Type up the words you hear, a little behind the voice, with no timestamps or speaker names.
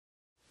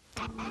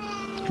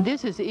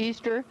This is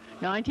Easter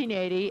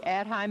 1980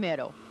 at High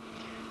Meadow.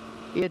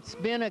 It's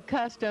been a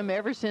custom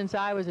ever since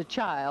I was a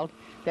child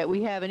that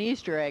we have an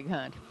Easter egg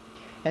hunt.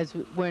 As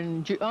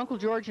when Uncle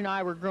George and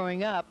I were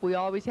growing up, we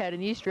always had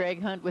an Easter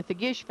egg hunt with the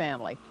Gish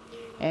family.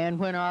 And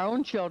when our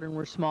own children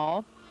were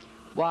small,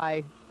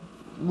 why,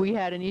 we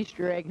had an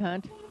Easter egg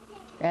hunt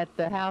at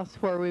the house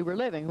where we were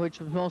living, which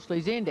was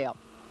mostly Zindale.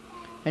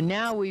 And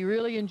now we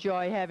really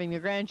enjoy having the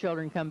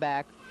grandchildren come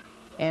back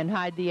and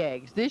hide the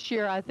eggs. This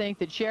year I think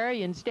that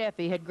Sherry and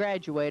Steffi had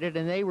graduated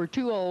and they were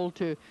too old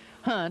to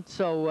hunt,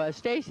 so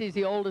Stacy's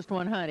the oldest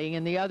one hunting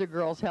and the other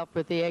girls helped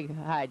with the egg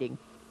hiding.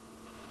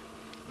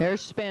 There's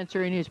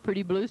Spencer in his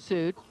pretty blue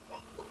suit.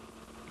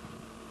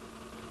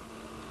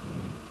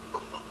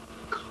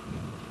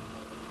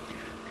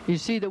 You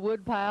see the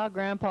wood pile?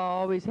 Grandpa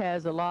always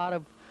has a lot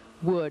of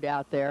wood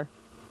out there.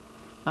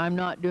 I'm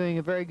not doing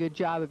a very good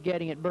job of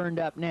getting it burned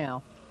up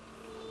now.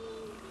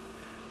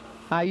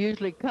 I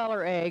usually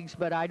color eggs,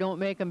 but I don't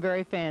make them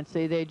very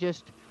fancy. They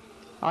just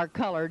are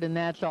colored and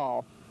that's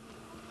all.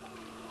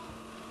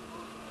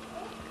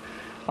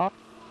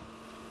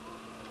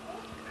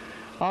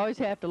 Always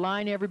have to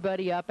line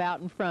everybody up out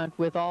in front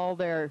with all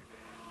their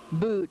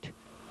boot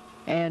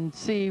and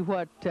see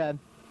what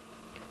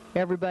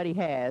everybody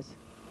has.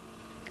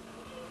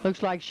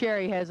 Looks like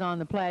Sherry has on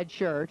the plaid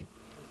shirt.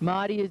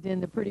 Maudie is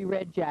in the pretty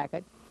red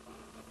jacket.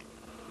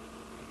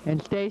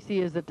 And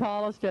Stacy is the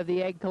tallest of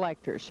the egg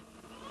collectors.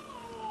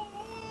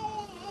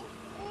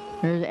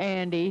 There's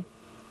Andy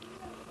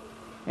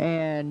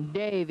and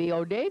Davy.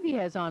 Oh, Davy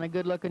has on a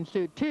good-looking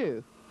suit,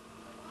 too.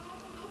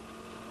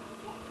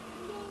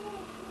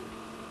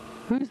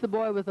 Who's the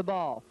boy with the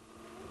ball?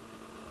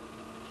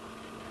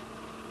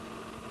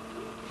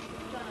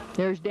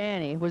 There's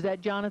Danny. Was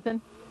that Jonathan?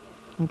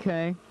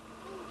 Okay.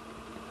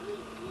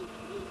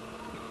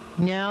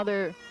 Now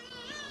they're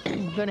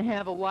going to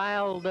have a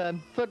wild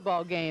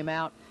football game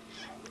out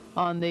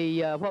on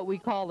the what we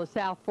call the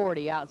South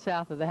 40, out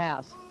south of the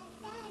house.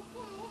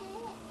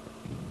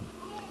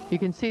 You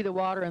can see the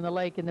water in the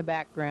lake in the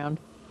background.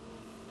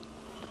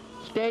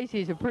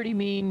 Stacy's a pretty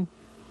mean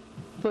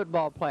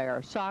football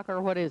player.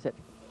 Soccer, what is it?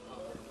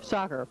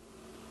 Soccer.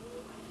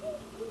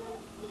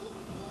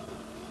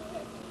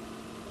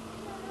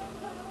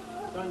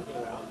 Sun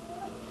came out.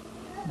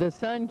 The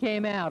sun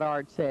came out,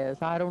 Art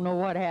says. I don't know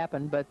what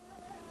happened, but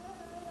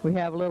we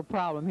have a little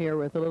problem here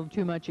with a little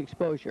too much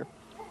exposure.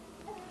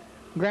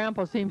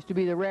 Grandpa seems to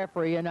be the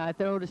referee, and I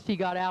noticed he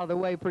got out of the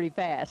way pretty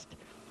fast.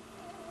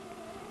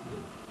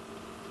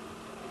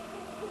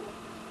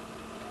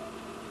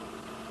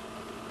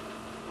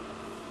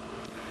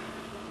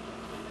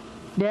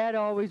 Dad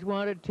always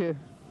wanted to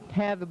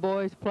have the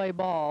boys play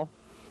ball.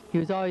 He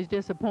was always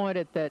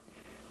disappointed that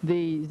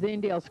the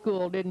Zindale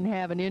school didn't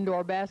have an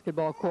indoor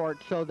basketball court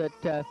so that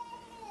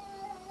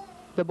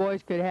the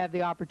boys could have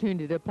the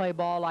opportunity to play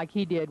ball like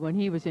he did when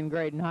he was in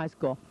grade and high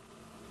school.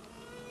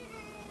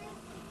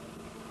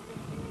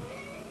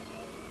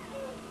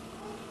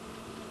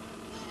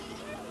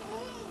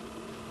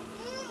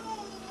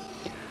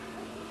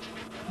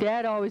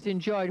 Dad always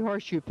enjoyed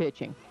horseshoe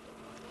pitching.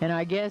 And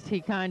I guess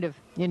he kind of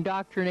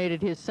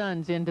indoctrinated his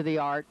sons into the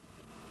art.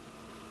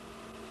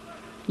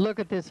 Look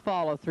at this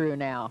follow-through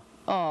now.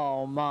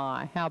 Oh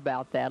my, how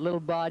about that? Little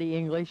body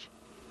English.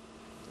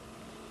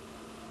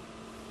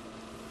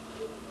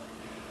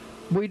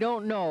 We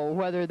don't know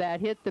whether that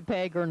hit the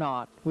peg or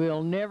not.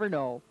 We'll never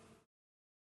know.